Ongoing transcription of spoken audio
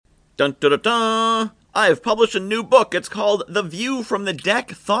Dun dun dun dun! I've published a new book. It's called The View from the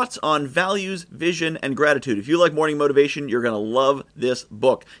Deck, Thoughts on Values, Vision, and Gratitude. If you like morning motivation, you're going to love this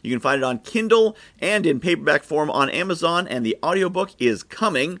book. You can find it on Kindle and in paperback form on Amazon, and the audiobook is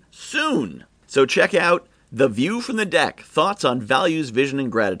coming soon. So check out The View from the Deck, Thoughts on Values, Vision,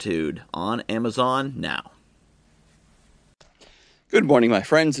 and Gratitude on Amazon now. Good morning, my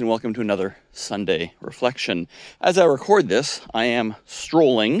friends, and welcome to another Sunday Reflection. As I record this, I am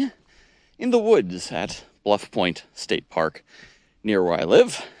strolling in the woods at Bluff Point State Park near where I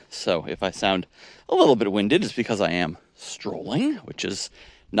live. So if I sound a little bit winded, it's because I am strolling, which is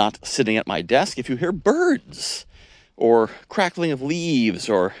not sitting at my desk. If you hear birds or crackling of leaves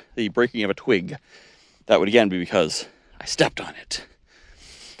or the breaking of a twig, that would again be because I stepped on it.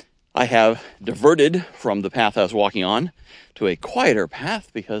 I have diverted from the path I was walking on to a quieter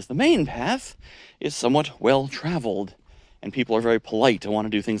path because the main path is somewhat well-traveled and people are very polite and want to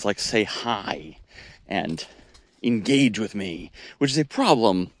do things like say hi and engage with me, which is a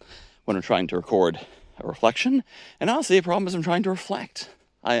problem when I'm trying to record a reflection, and honestly a problem as I'm trying to reflect.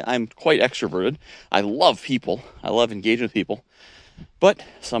 I'm quite extroverted. I love people. I love engaging with people, but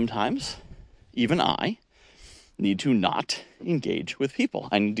sometimes even I need to not engage with people.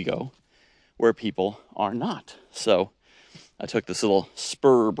 I need to go where people are not. So I took this little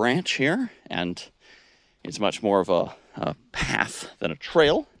spur branch here, and it's much more of a path than a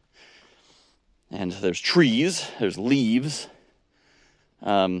trail. And there's trees, there's leaves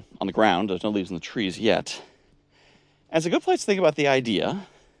on the ground. There's no leaves in the trees yet. And it's a good place to think about the idea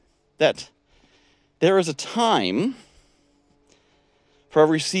that there is a time for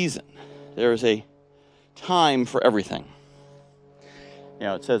every season. There is a time for everything. You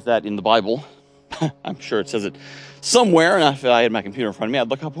know, it says that in the Bible. I'm sure it says it somewhere, and if I had my computer in front of me, I'd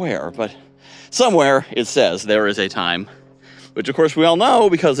look up where, but somewhere it says there is a time, which of course we all know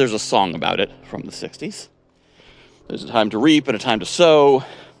because there's a song about it from the 60s. There's a time to reap and a time to sow.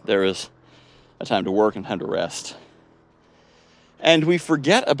 There is a time to work and time to rest. And we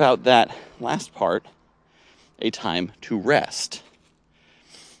forget about that last part, a time to rest.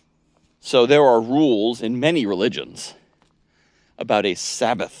 So there are rules in many religions about a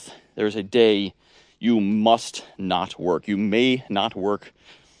Sabbath. There's a day you must not work. You may not work.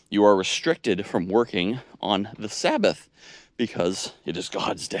 You are restricted from working on the Sabbath because it is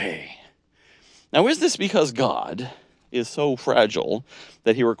God's day. Now, is this because God is so fragile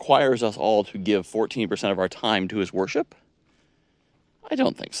that he requires us all to give 14% of our time to his worship? I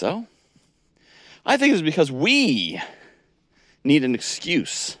don't think so. I think it's because we need an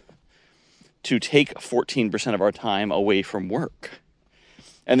excuse to take 14% of our time away from work.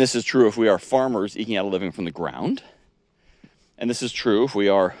 And this is true if we are farmers eking out a living from the ground. And this is true if we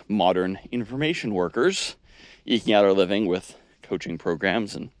are modern information workers eking out our living with coaching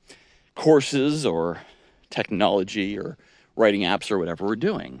programs and courses or technology or writing apps or whatever we're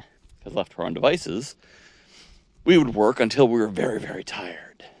doing. Because left to our own devices, we would work until we were very, very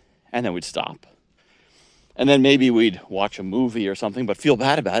tired. And then we'd stop. And then maybe we'd watch a movie or something, but feel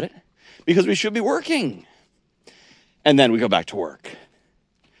bad about it because we should be working. And then we go back to work.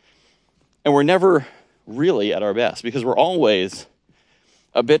 And we're never really at our best because we're always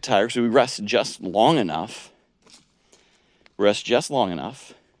a bit tired, so we rest just long enough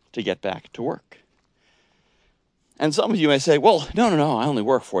to get back to work. And some of you may say, well, no, I only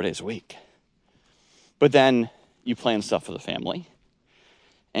work 4 days a week. But then you plan stuff for the family,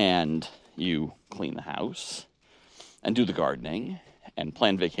 and you clean the house, and do the gardening, and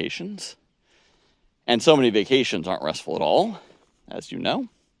plan vacations. And so many vacations aren't restful at all, as you know.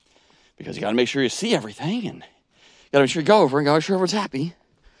 Because you got to make sure you see everything, and you got to make sure you go over and got to make sure everyone's happy.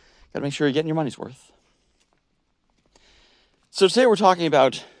 Got to make sure you're getting your money's worth. So today we're talking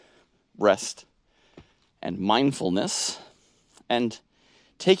about rest and mindfulness and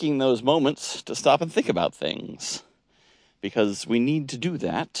taking those moments to stop and think about things. Because we need to do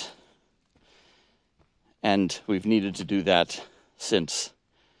that. And we've needed to do that since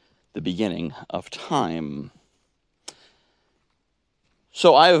the beginning of time.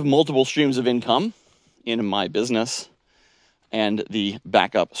 So I have multiple streams of income in my business, and the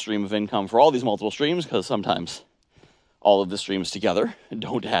backup stream of income for all these multiple streams, because sometimes all of the streams together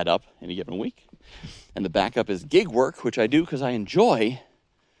don't add up in a given week. And the backup is gig work, which I do because I enjoy.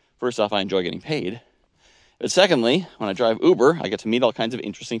 First off, I enjoy getting paid. But secondly, when I drive Uber, I get to meet all kinds of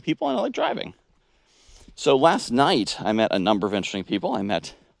interesting people, and I like driving. So last night, I met a number of interesting people. I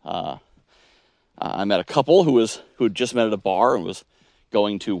met a couple who had just met at a bar and was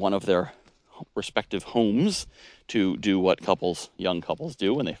going to one of their respective homes to do what young couples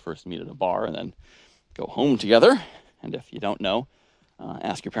do when they first meet at a bar and then go home together. And if you don't know,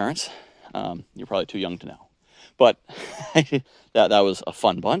 Ask your parents. You're probably too young to know. But that was a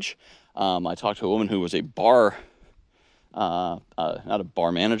fun bunch. I talked to a woman who was a bar, not a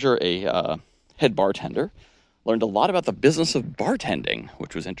bar manager, a head bartender. Learned a lot about the business of bartending,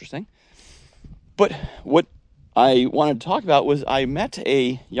 which was interesting. But what I wanted to talk about was I met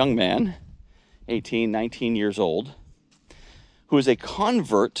a young man, 18, 19 years old, who is a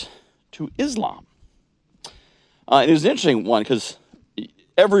convert to Islam. It was an interesting one because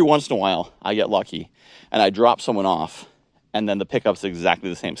every once in a while I get lucky and I drop someone off and then the pickup's exactly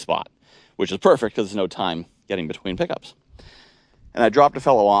the same spot, which is perfect because there's no time getting between pickups. And I dropped a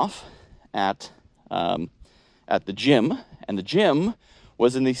fellow off at the gym, and the gym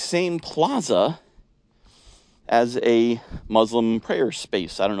was in the same plaza as a Muslim prayer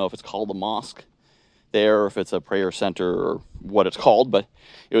space. I don't know if it's called a mosque there, or if it's a prayer center, or what it's called, but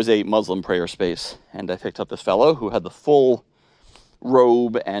it was a Muslim prayer space. And I picked up this fellow who had the full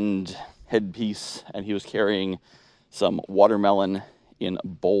robe and headpiece, and he was carrying some watermelon in a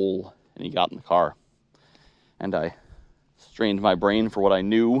bowl, and he got in the car. And I strained my brain for what I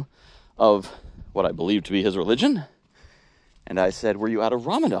knew of what I believed to be his religion. And I said, "Were you at a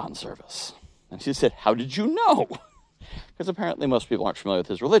Ramadan service?" And she said, "How did you know?" Because apparently most people aren't familiar with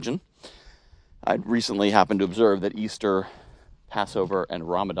his religion. I recently happened to observe that Easter, Passover, and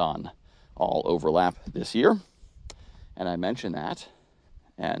Ramadan all overlap this year. And I mentioned that.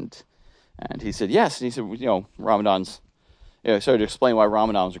 And he said, yes. And he said, Ramadan's, I started to explain why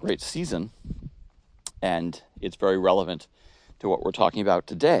Ramadan was a great season. And it's very relevant to what we're talking about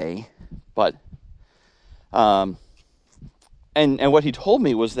today. But, and what he told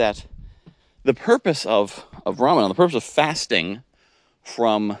me was that the purpose of Ramadan, the purpose of fasting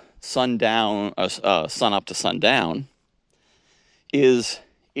from sun up to sundown, is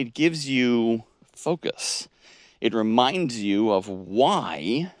it gives you focus. It reminds you of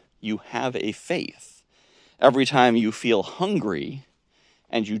why you have a faith. Every time you feel hungry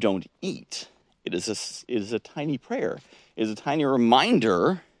and you don't eat, it is a tiny prayer. It is a tiny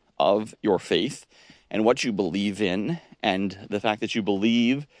reminder of your faith and what you believe in, and the fact that you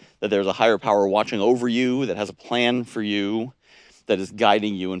believe that there's a higher power watching over you, that has a plan for you, that is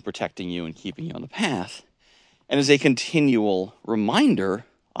guiding you and protecting you and keeping you on the path, and is a continual reminder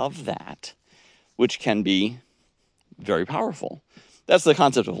of that, which can be very powerful. That's the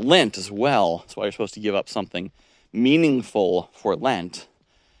concept of Lent as well. That's why you're supposed to give up something meaningful for Lent.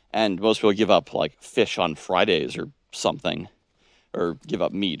 And most people give up like fish on Fridays or something, or give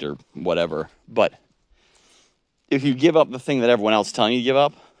up meat or whatever. But if you give up the thing that everyone else is telling you to give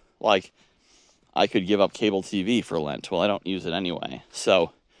up, like I could give up cable TV for Lent. Well, I don't use it anyway.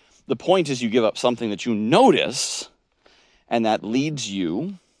 So the point is you give up something that you notice, and that leads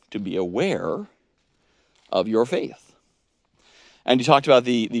you to be aware of your faith. And you talked about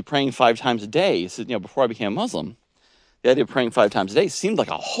the praying 5 times a day. You said, before I became a Muslim, the idea of praying 5 times a day seemed like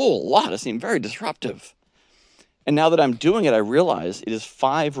a whole lot. It seemed very disruptive. And now that I'm doing it, I realize it is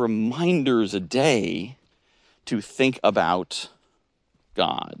 5 reminders a day to think about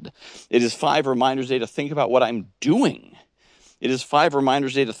God. It is 5 reminders a day to think about what I'm doing. It is 5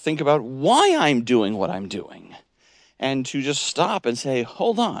 reminders a day to think about why I'm doing what I'm doing. And to just stop and say,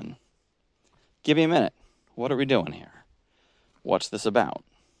 hold on, give me a minute. What are we doing here? What's this about?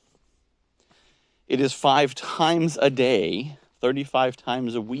 It is 5 times a day, 35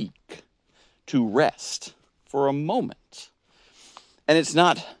 times a week, to rest for a moment. And it's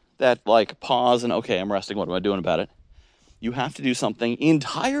not that like pause and, okay, I'm resting, what am I doing about it? You have to do something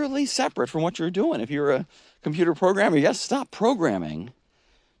entirely separate from what you're doing. If you're a computer programmer, you have to stop programming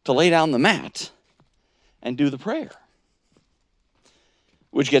to lay down the mat and do the prayer.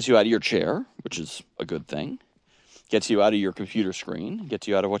 Which gets you out of your chair, which is a good thing. Gets you out of your computer screen, gets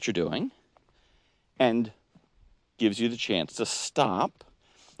you out of what you're doing, and gives you the chance to stop,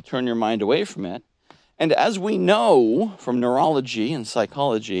 turn your mind away from it. And as we know from neurology and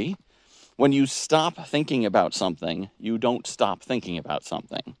psychology, when you stop thinking about something, you don't stop thinking about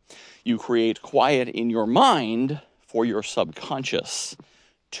something. You create quiet in your mind for your subconscious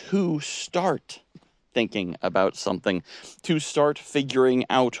to start thinking about something, to start figuring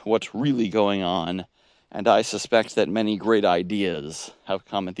out what's really going on. And I suspect that many great ideas have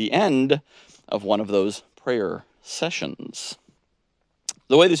come at the end of one of those prayer sessions.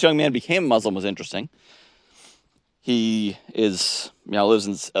 The way this young man became Muslim was interesting. He lives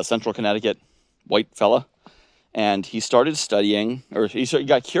in Central Connecticut, white fella, and he started studying, or he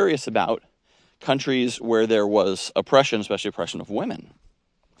got curious about countries where there was oppression, especially oppression of women.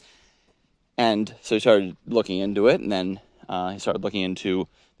 And so he started looking into it, and then he started looking into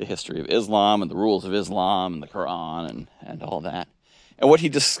the history of Islam and the rules of Islam and the Quran and all that. And what he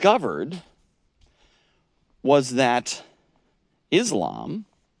discovered was that Islam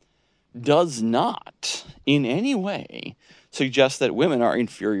does not in any way suggest that women are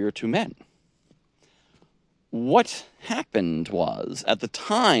inferior to men. What happened was, at the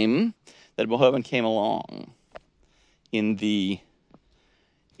time that Muhammad came along, in the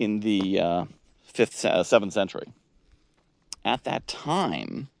 7th century, at that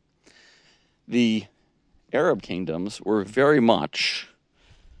time, the Arab kingdoms were very much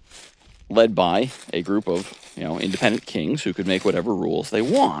led by a group of, independent kings who could make whatever rules they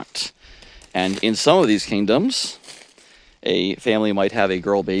want. And in some of these kingdoms, a family might have a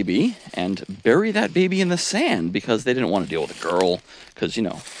girl baby and bury that baby in the sand because they didn't want to deal with a girl, because,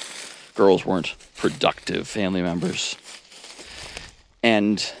 girls weren't productive family members.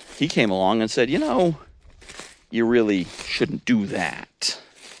 And he came along and said, you really shouldn't do that.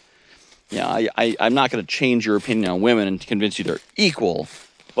 I'm not going to change your opinion on women and convince you they're equal,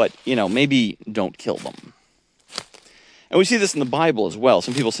 but, maybe don't kill them. And we see this in the Bible as well.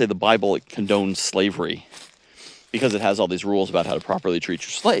 Some people say the Bible condones slavery because it has all these rules about how to properly treat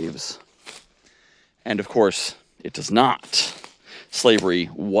your slaves. And, of course, it does not. Slavery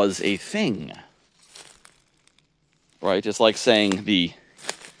was a thing. Right? It's like saying the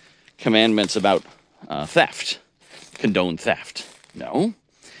commandments about theft condone theft. No.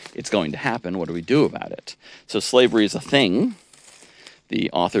 It's going to happen. What do we do about it? So slavery is a thing. The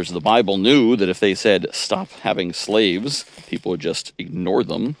authors of the Bible knew that if they said, stop having slaves, people would just ignore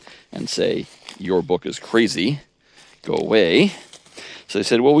them and say, your book is crazy, go away. So they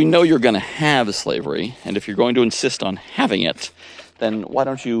said, well, we know you're going to have slavery, and if you're going to insist on having it, then why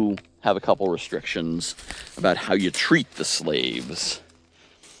don't you have a couple restrictions about how you treat the slaves?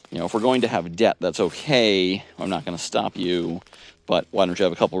 If we're going to have debt, that's okay. I'm not going to stop you. But why don't you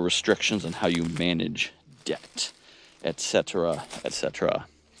have a couple restrictions on how you manage debt, etc., etc.,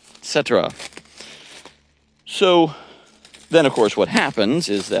 etc. So then, of course, what happens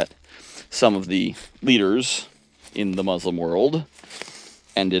is that some of the leaders in the Muslim world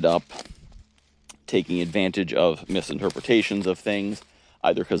ended up taking advantage of misinterpretations of things,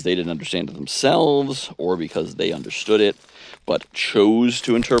 either because they didn't understand it themselves or because they understood it but chose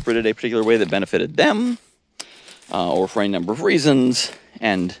to interpret it a particular way that benefited them, or for any number of reasons,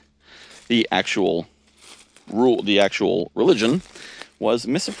 and the actual religion was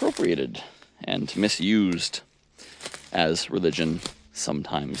misappropriated and misused, as religion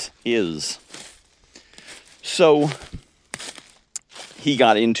sometimes is. So he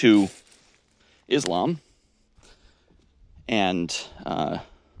got into Islam and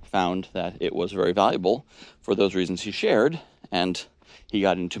found that it was very valuable for those reasons he shared, and he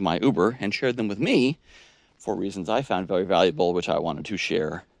got into my Uber and shared them with me for reasons I found very valuable, which I wanted to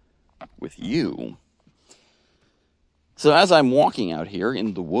share with you. So as I'm walking out here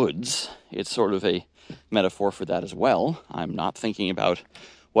in the woods, it's sort of a metaphor for that as well. I'm not thinking about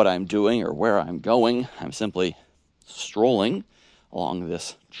what I'm doing or where I'm going. I'm simply strolling along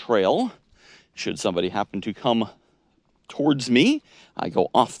this trail. Should somebody happen to come towards me, I go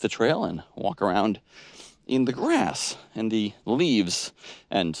off the trail and walk around in the grass and the leaves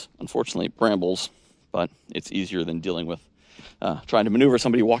and, unfortunately, brambles. But it's easier than dealing with trying to maneuver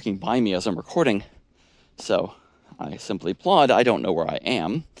somebody walking by me as I'm recording. So I simply plod. I don't know where I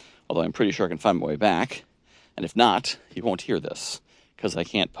am, although I'm pretty sure I can find my way back. And if not, you won't hear this, because I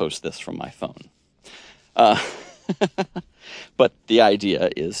can't post this from my phone. But the idea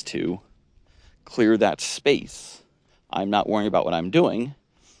is to clear that space. I'm not worrying about what I'm doing.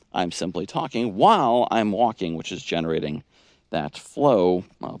 I'm simply talking while I'm walking, which is generating that flow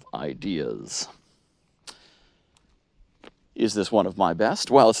of ideas. Is this one of my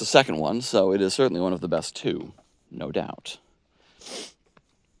best? Well, it's the second one, so it is certainly one of the best too, no doubt.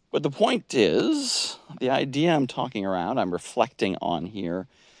 But the point is, the idea I'm talking around, I'm reflecting on here,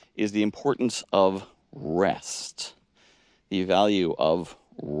 is the importance of rest, the value of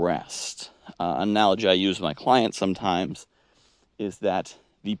rest. An analogy I use with my clients sometimes is that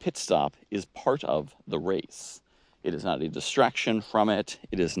the pit stop is part of the race. It is not a distraction from it.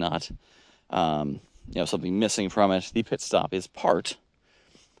 It is not something missing from it. The pit stop is part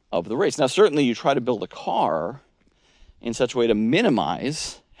of the race. Now, certainly you try to build a car in such a way to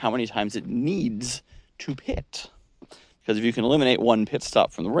minimize how many times it needs to pit. Because if you can eliminate one pit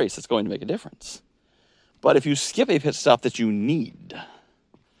stop from the race, it's going to make a difference. But if you skip a pit stop that you need,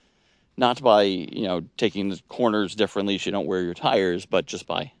 not by, taking the corners differently so you don't wear your tires, but just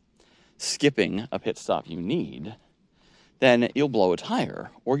by skipping a pit stop you need, then you'll blow a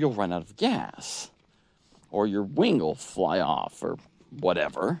tire, or you'll run out of gas, or your wing will fly off, or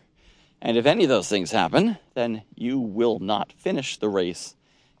whatever. And if any of those things happen, then you will not finish the race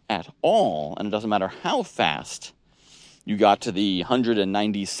at all. And it doesn't matter how fast you got to the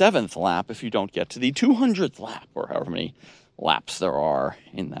 197th lap if you don't get to the 200th lap, or however many laps there are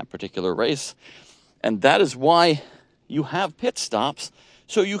in that particular race. And that is why you have pit stops,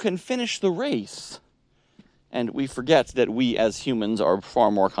 so you can finish the race. And we forget that we as humans are far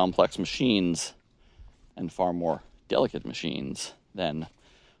more complex machines and far more delicate machines than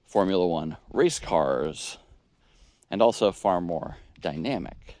Formula One race cars, and also far more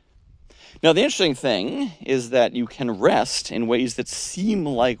dynamic. Now, the interesting thing is that you can rest in ways that seem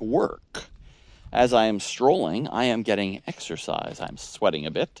like work. As I am strolling, I am getting exercise. I'm sweating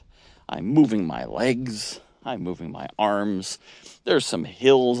a bit. I'm moving my legs. I'm moving my arms. There's some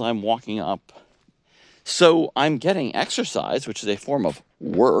hills I'm walking up. So I'm getting exercise, which is a form of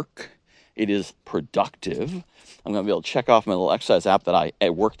work. It is productive. I'm going to be able to check off my little exercise app that I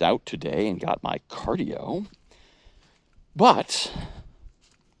worked out today and got my cardio. But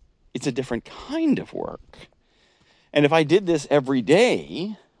it's a different kind of work. And if I did this every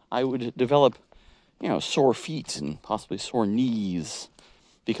day, I would develop, sore feet and possibly sore knees,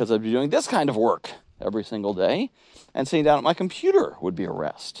 because I'd be doing this kind of work every single day, and sitting down at my computer would be a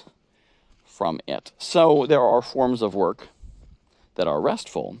rest from it. So there are forms of work that are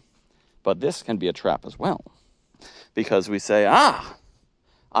restful, but this can be a trap as well. Because we say,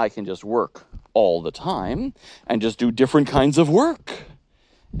 I can just work all the time and just do different kinds of work,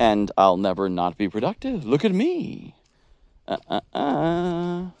 and I'll never not be productive. Look at me.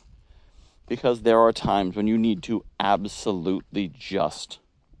 Because there are times when you need to absolutely just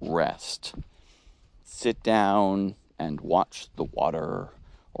rest. Sit down and watch the water,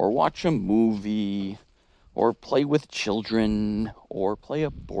 or watch a movie, or play with children, or play a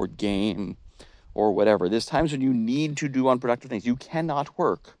board game, or whatever. There's times when you need to do unproductive things. You cannot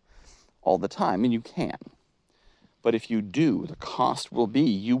work all the time, and you can. But if you do, the cost will be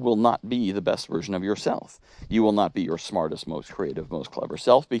you will not be the best version of yourself. You will not be your smartest, most creative, most clever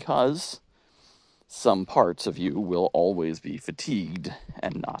self, because some parts of you will always be fatigued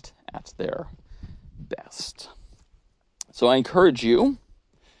and not at their best. So I encourage you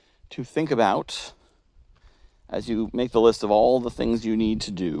to think about, as you make the list of all the things you need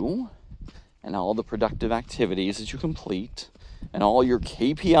to do, and all the productive activities that you complete, and all your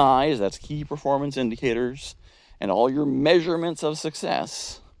KPIs, that's key performance indicators, and all your measurements of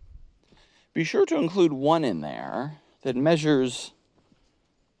success, be sure to include one in there that measures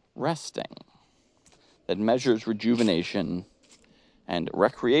resting, that measures rejuvenation and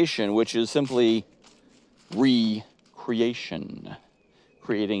recreation, which is simply recreation,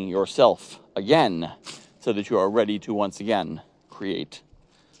 creating yourself again so that you are ready to once again create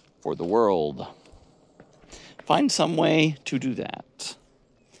for the world. Find some way to do that,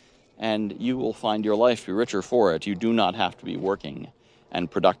 and you will find your life be richer for it. You do not have to be working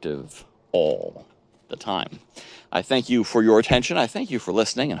and productive all the time. I thank you for your attention. I thank you for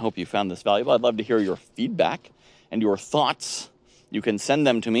listening, and hope you found this valuable. I'd love to hear your feedback and your thoughts. You can send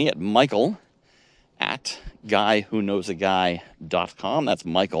them to me at michael@guywhoknowsaguy.com. That's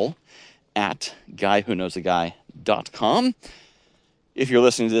michael@guywhoknowsaguy.com. If you're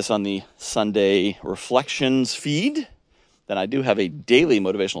listening to this on the Sunday Reflections feed, then I do have a daily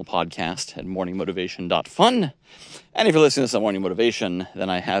motivational podcast at morningmotivation.fun. And if you're listening to this on Morning Motivation, then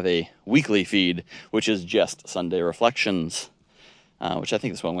I have a weekly feed, which is just Sunday Reflections, which I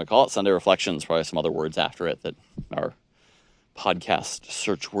think is what I'm going to call it, Sunday Reflections, probably some other words after it that are podcast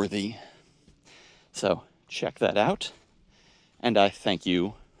search-worthy. So check that out, and I thank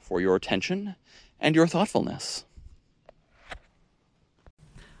you for your attention and your thoughtfulness.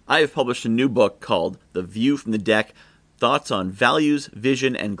 I have published a new book called The View from the Deck, Thoughts on Values,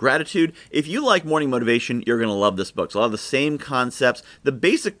 Vision, and Gratitude. If you like morning motivation, you're going to love this book. It's a lot of the same concepts. The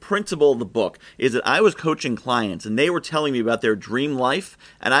basic principle of the book is that I was coaching clients, and they were telling me about their dream life,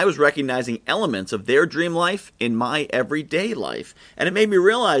 and I was recognizing elements of their dream life in my everyday life. And it made me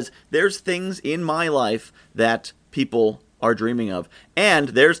realize there's things in my life that people are dreaming of. And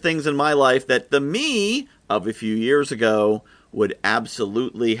there's things in my life that the me of a few years ago would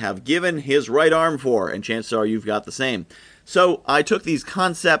absolutely have given his right arm for, and chances are you've got the same. So I took these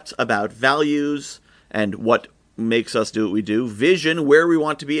concepts about values and what makes us do what we do, vision, where we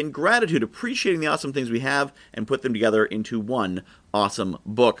want to be, and gratitude, appreciating the awesome things we have, and put them together into one awesome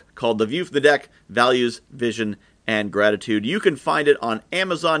book called The View from the Deck, Values, Vision, and Gratitude. You can find it on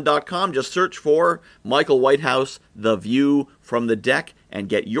Amazon.com. Just search for Michael Whitehouse, The View from the Deck, and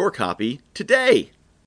get your copy today.